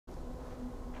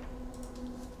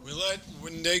let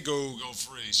Wendigo go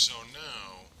free, so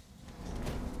now...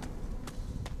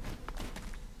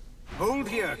 Hold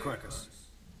here, Quercus.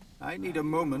 I need a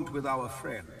moment with our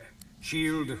friend.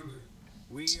 Shield,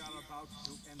 we are about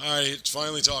to enter... Alright, it's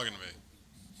finally talking to me.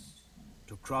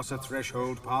 To cross a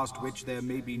threshold past which there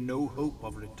may be no hope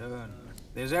of return.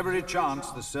 There's every chance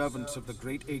the servants of the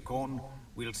great Acorn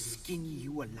will skin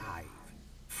you alive,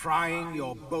 frying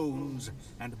your bones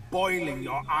and boiling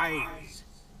your eyes.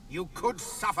 You could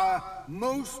suffer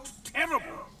most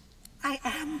terrible. I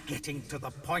am getting to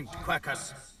the point,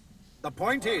 Quercus. The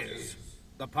point is,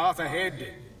 the path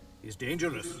ahead is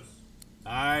dangerous.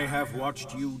 I have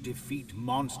watched you defeat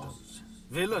monsters,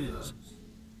 villains,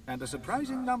 and a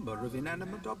surprising number of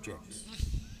inanimate objects.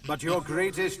 But your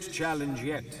greatest challenge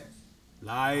yet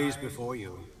lies before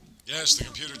you. Yes, the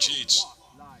computer cheats.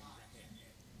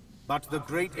 But the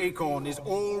great Acorn is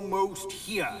almost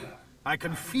here. I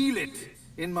can feel it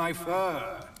in my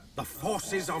fur. The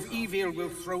forces of evil will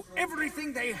throw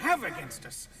everything they have against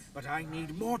us, but I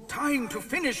need more time to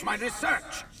finish my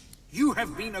research. You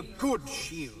have been a good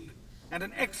shield, and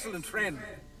an excellent friend.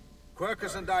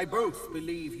 Quercus and I both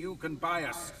believe you can buy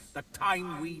us the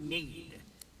time we need.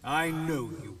 I know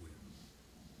you will.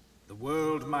 The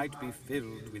world might be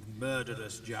filled with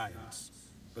murderous giants,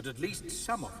 but at least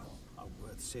some of them are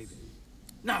worth saving.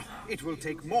 Now, it will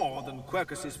take more than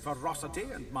Quercus's ferocity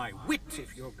and my wit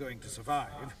if you're going to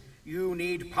survive. You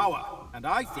need power, and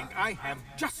I think I have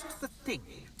just the thing.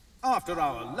 After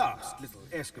our last little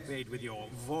escapade with your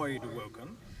Void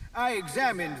Woken, I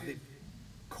examined the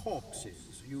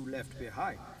corpses you left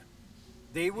behind.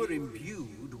 They were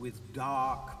imbued with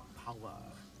dark power.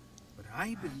 But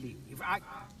I believe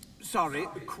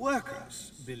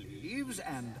Quercus believes,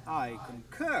 and I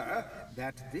concur,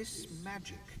 that this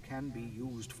magic can be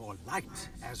used for light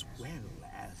as well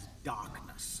as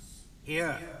darkness.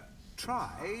 Here,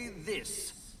 try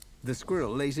this. The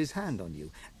squirrel lays his hand on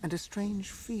you, and a strange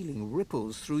feeling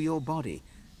ripples through your body.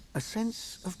 A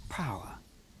sense of power.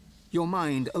 Your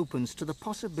mind opens to the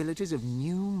possibilities of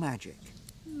new magic.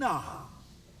 Now,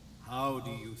 how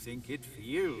do you think it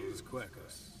feels,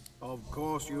 Quercus? Of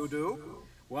course you do.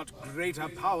 What greater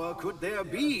power could there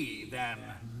be than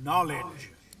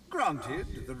knowledge?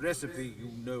 Granted, the recipe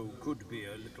you know could be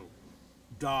a little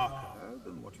darker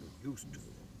than what you're used to.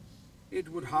 It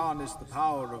would harness the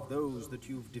power of those that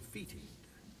you've defeated.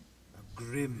 A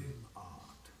grim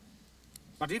art.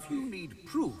 But if you need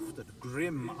proof that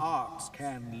grim arts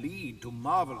can lead to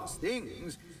marvelous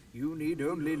things, you need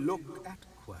only look at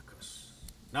Quercus.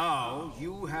 Now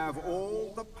you have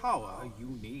all the power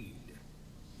you need.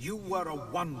 You were a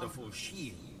wonderful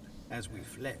shield as we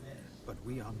fled, but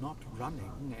we are not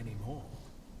running anymore.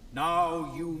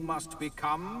 Now you must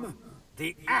become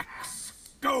the Axe.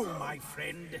 Go, my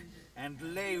friend, and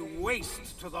lay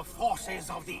waste to the forces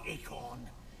of the Acorn.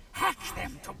 Hack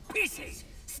them to pieces,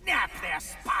 snap their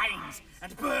spines,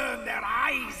 and burn their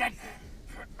eyes, and...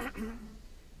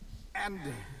 and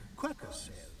Quercus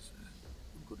says,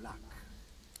 good luck.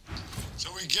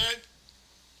 So we get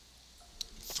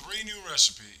 3 new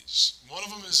recipes. One of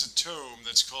them is a tome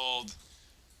that's called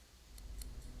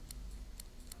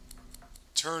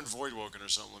Turn Voidwoken or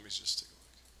something. Let me just take a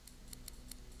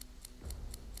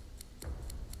look.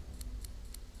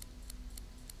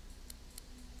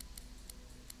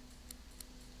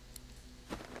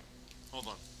 Hold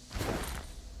on.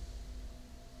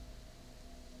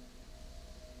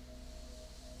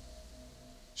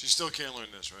 She still can't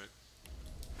learn this, right?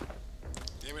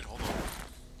 Damn it, hold on.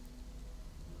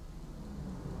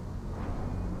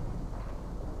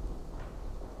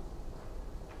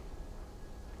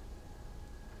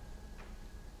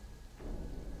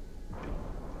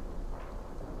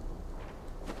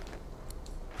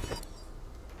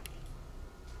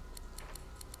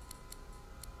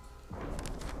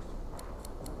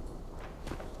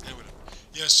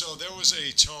 Yeah, so there was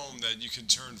a tome that you can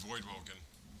turn Voidwoken.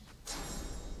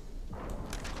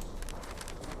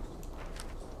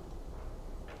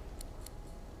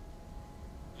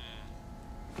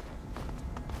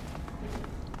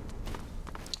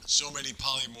 So many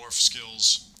polymorph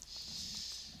skills.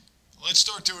 Let's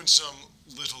start doing some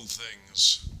little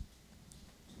things.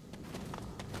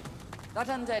 That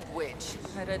undead witch,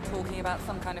 heard her talking about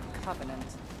some kind of covenant.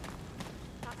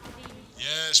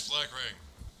 Yes, Black Ring.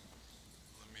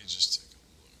 Let me just take a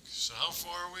look. So how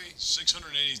far are we?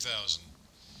 680,000.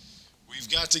 We've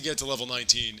got to get to level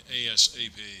 19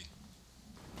 ASAP.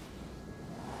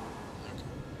 Okay.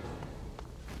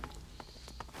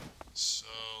 So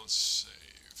let's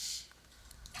save.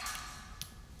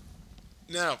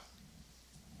 Now,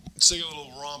 let's take a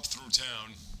little romp through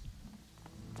town.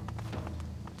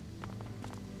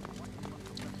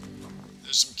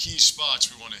 There's some key spots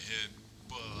we want to hit,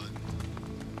 but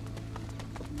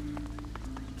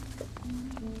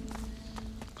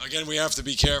again, we have to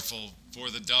be careful, for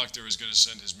the Doctor is going to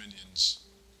send his minions.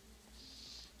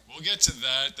 We'll get to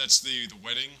that. That's the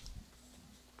wedding.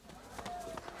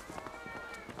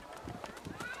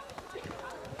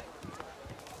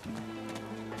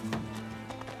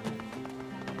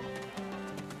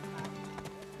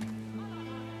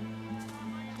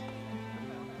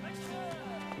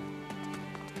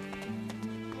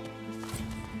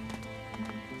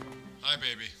 Hi,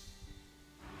 baby.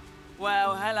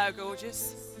 Well, hello,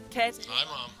 gorgeous. Ted. Hi,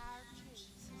 Mom.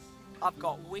 I've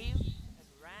got wheels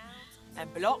and rounds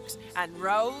and blocks and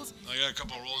rolls. I got a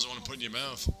couple of rolls I want to put in your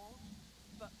mouth.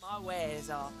 But my wares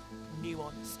are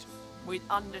nuanced, with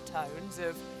undertones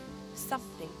of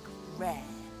something rare.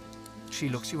 She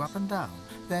looks you up and down.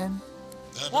 Then,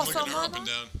 I've been What's looking on her up Mama? and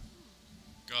down.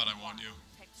 God, I want you.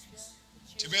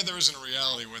 Too bad there isn't a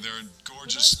reality where there are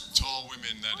gorgeous, tall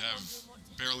women that have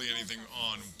barely anything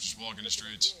on, just walking the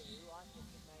streets.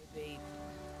 Maybe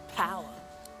power.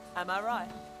 Am I right?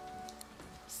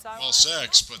 So Well,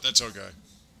 sex, but that's okay.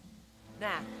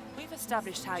 now, we've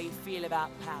established how you feel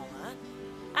about power.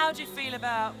 How do you feel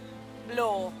about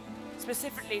law?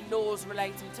 Specifically laws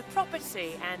relating to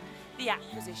property and the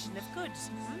acquisition of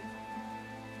goods.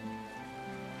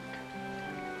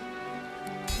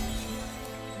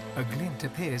 a glint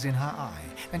appears in her eye,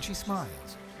 and she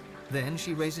smiles. Then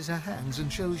she raises her hands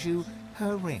and shows you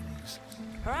her rings.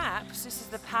 Perhaps this is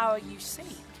the power you seek.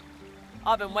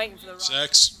 I've been waiting for the right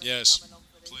Sex? time to Yes. come along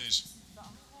for this. Please.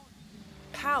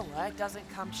 Power doesn't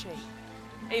come cheap,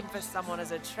 even for someone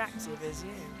as attractive as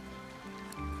you.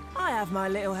 I have my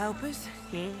little helpers,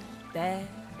 here, there,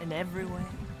 and everywhere.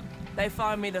 They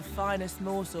find me the finest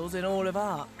morsels in all of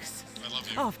Arx. I love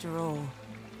you. After all,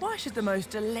 why should the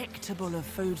most delectable of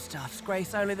foodstuffs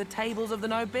grace only the tables of the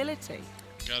nobility?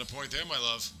 Got a point there, my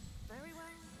love. Very well.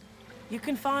 You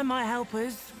can find my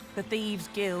helpers, the Thieves'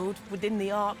 Guild, within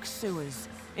the Ark sewers,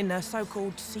 in their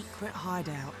so-called secret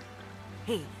hideout.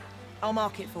 Here, I'll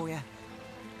mark it for you.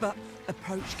 But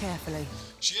approach carefully.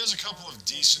 She has a couple of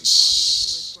decent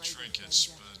trinkets,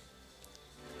 but...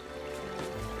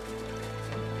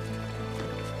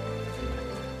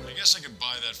 I guess I could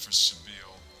buy that for Sabine.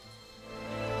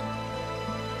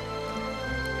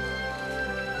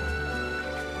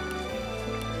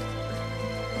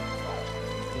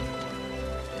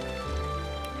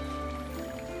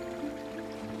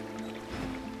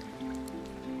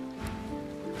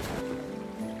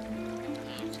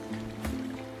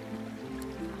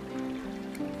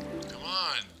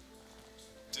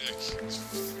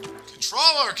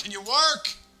 Controller, can you work?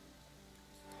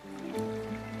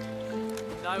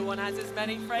 No one has as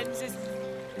many friends as...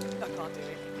 I can't do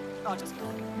it. I just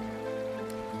can't.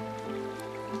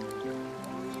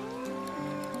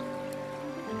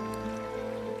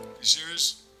 You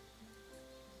serious?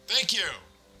 Thank you.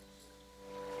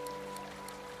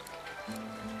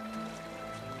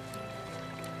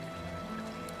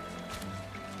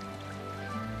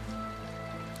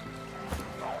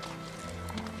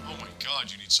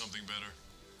 God, you need something better.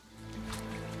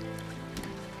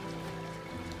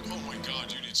 Oh my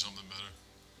God, you need something better.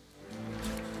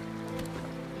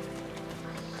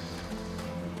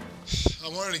 I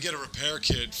wanted to get a repair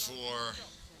kit for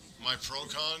my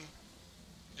Procon,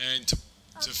 and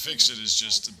to fix it is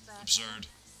just absurd.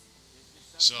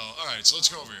 So, alright, so let's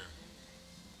go over here.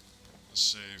 Let's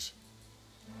save.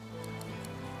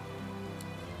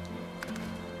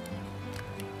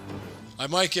 I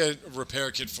might get a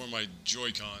repair kit for my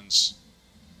Joy-Cons.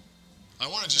 I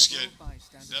want to just get...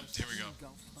 Yep, here we go.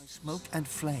 By smoke and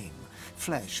flame,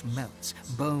 flesh melts,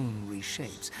 bone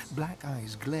reshapes, black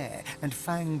eyes glare, and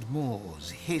fanged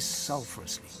maws hiss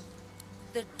sulphurously.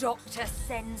 The Doctor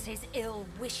sends his ill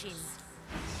wishes.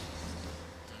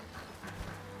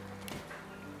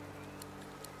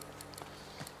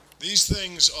 These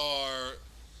things are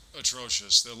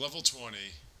atrocious. They're level 20.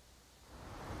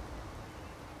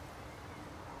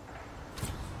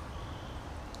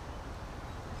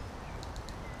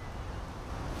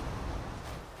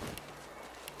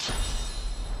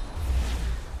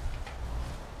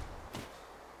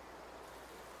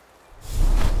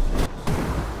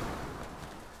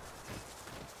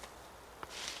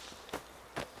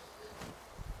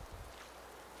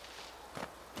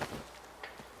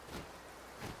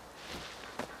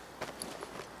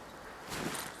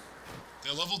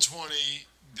 They're level 20,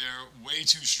 they're way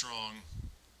too strong.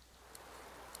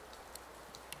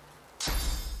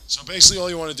 So basically all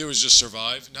you want to do is just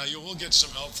survive. Now you will get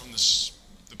some help from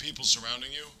the people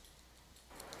surrounding you.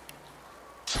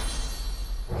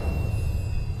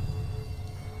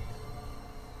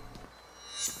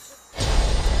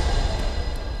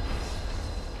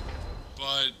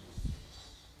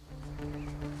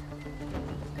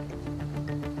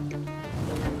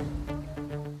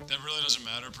 That really doesn't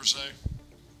matter per se.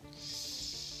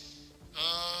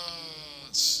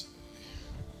 Let's see.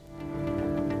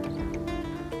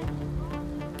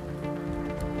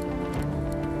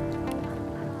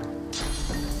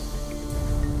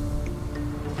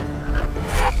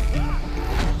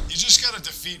 You just gotta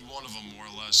defeat one of them more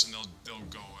or less, and they'll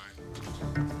go away.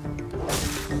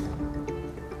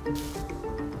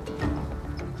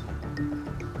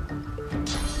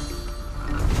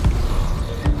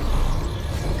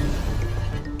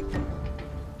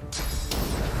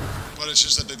 But it's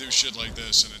just that they do shit like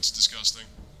this, and it's disgusting.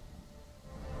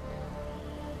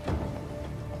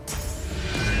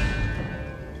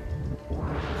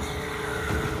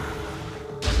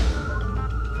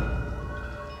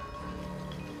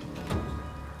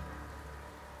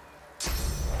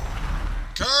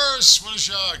 Curse! What a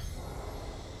shock!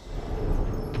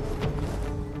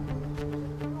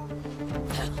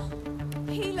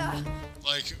 Healer!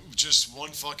 Like, just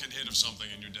one fucking hit of something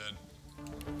and you're dead.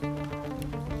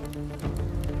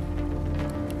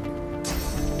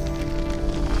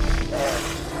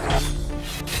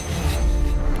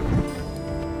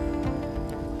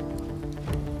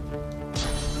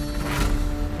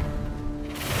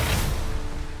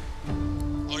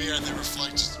 Oh yeah, and they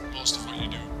reflect most of what you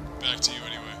do back to you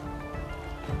anyway.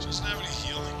 She doesn't have any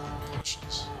healing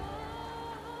potions.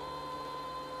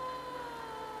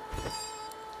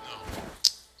 No.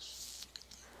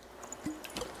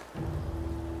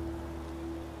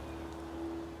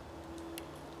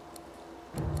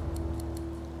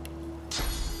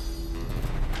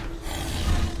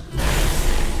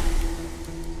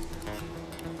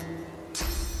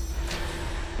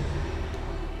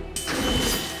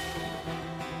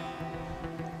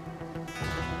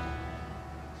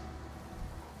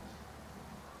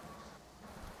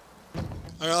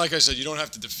 I mean, like I said, you don't have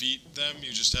to defeat them,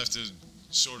 you just have to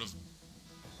sort of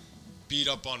beat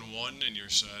up on one and you're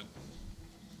set.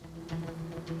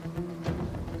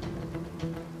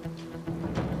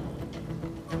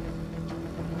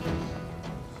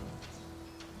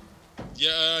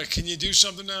 Yeah, can you do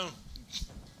something now?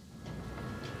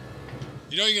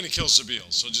 You know you're gonna kill Sabine,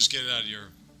 so just get it out of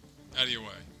your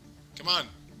way. Come on.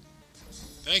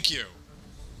 Thank you.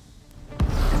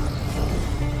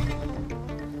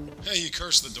 Hey, you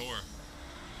cursed the door.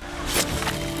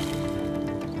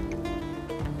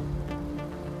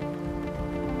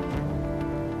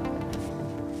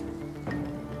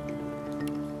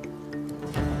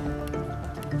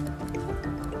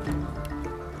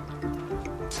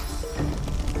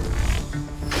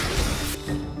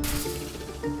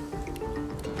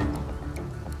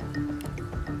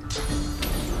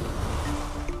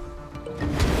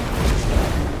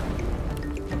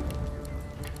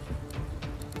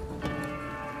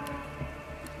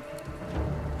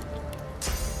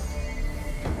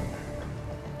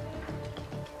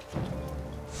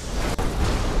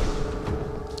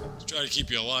 Try to keep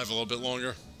you alive a little bit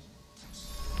longer.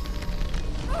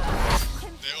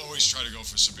 They always try to go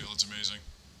for Sabine, it's amazing.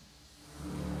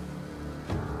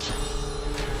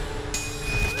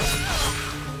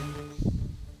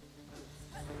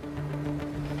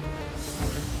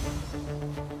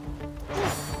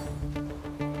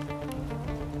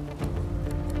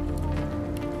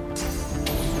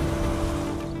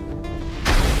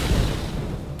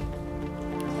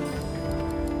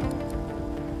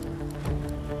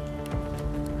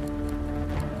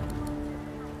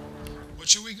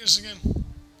 What's your weakness again? I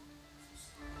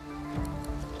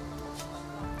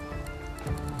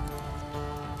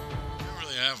don't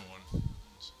really have one.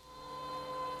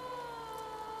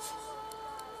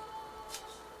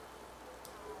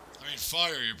 I mean,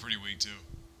 fire you're pretty weak to.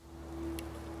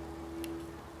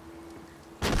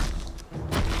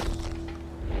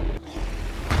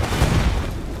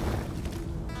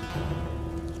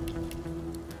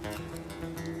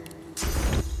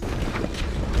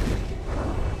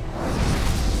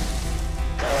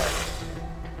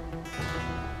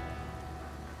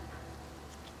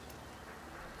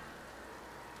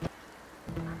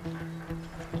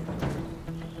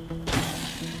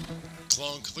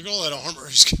 Look at all that armor. I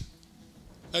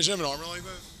should have an armor like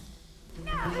that.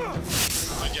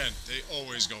 Again, they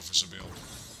always go for Sabine.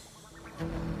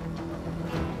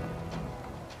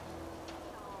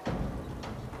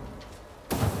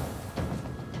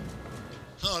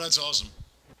 Oh, that's awesome.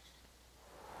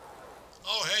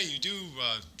 Oh, hey, you do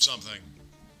something.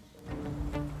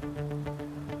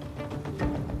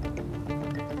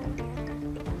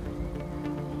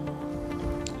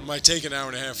 It might take an hour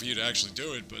and a half for you to actually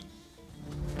do it, but...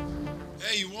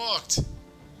 Hey, you walked.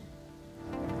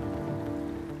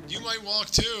 You might walk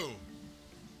too.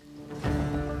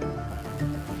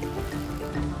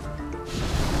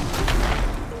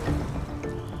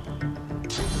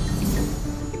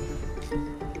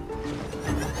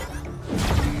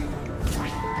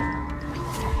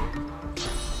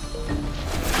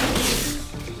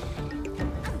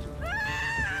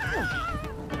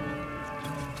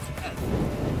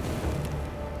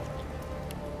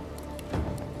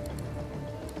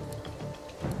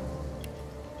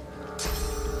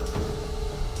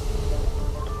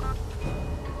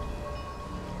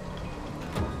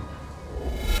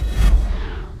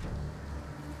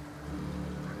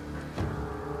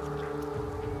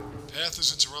 path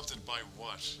is interrupted by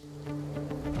what?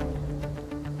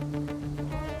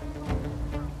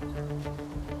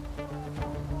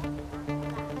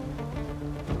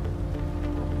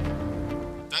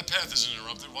 That path isn't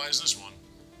interrupted. Why is this one?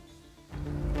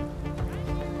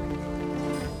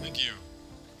 Thank you.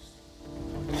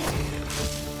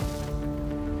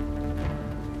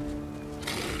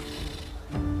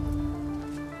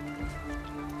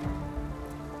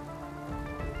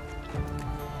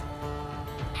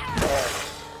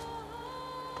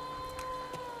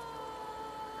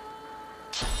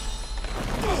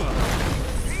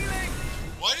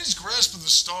 Why is Grasp of the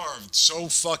Starved so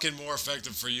fucking more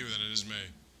effective for you than it is me?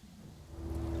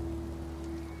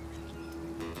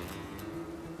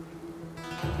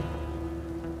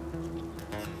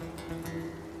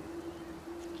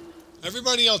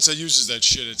 Everybody else that uses that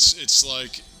shit, it's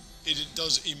like it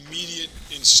does immediate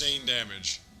insane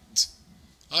damage.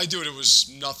 I do it, it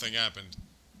was nothing happened.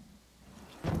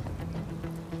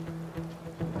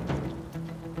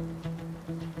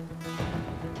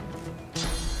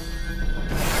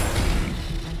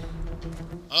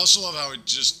 I also love how it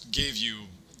just gave you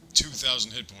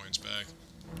 2,000 hit points back.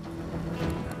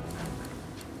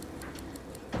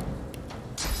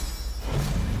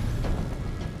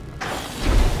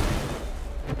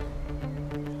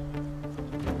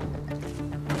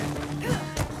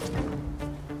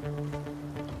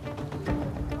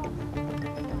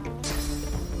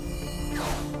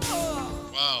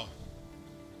 Wow.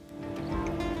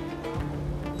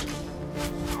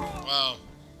 Wow.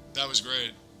 That was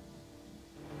great.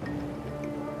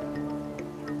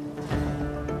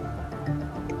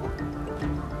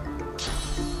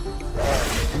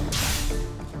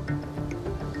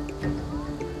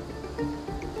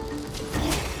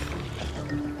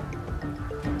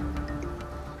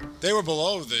 They were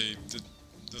below the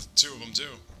two of them too.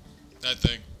 That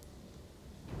thing.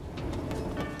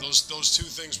 Those two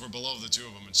things were below the two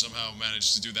of them and somehow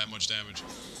managed to do that much damage.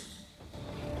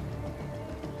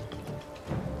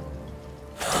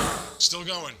 Still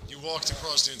going. You walked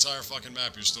across the entire fucking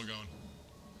map. You're still going.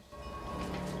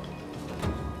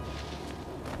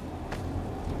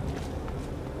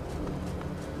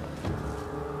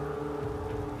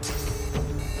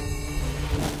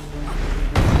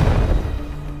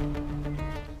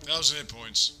 Hit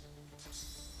points.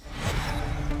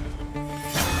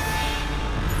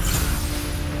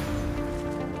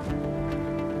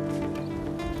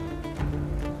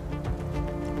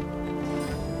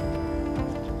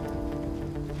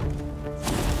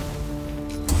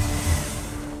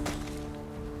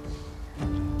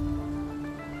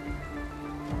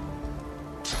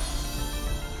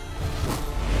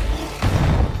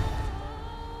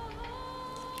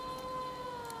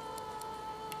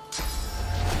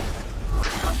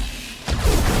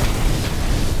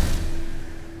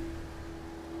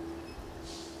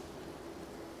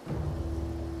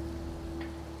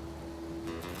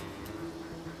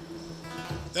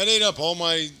 That ate up all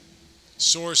my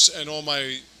source and all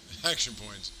my action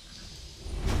points.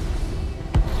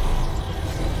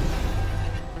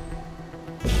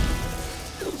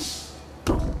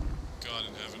 God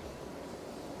in heaven.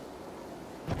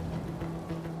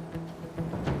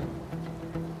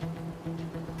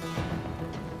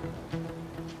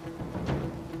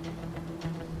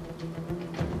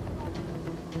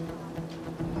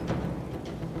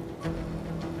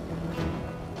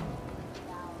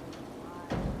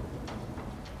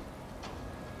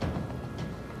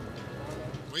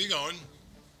 Where you going?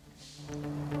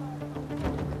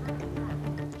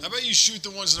 How about you shoot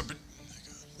the ones that are...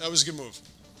 That was a good move.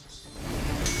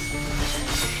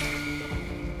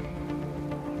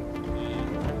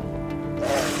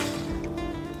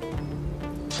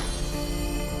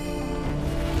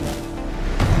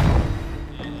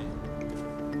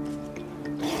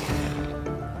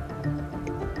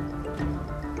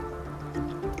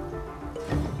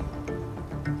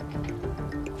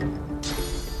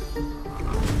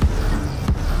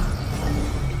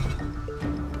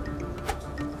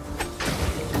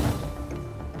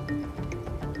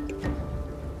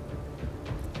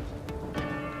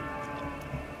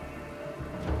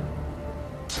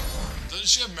 Does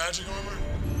she have magic armor?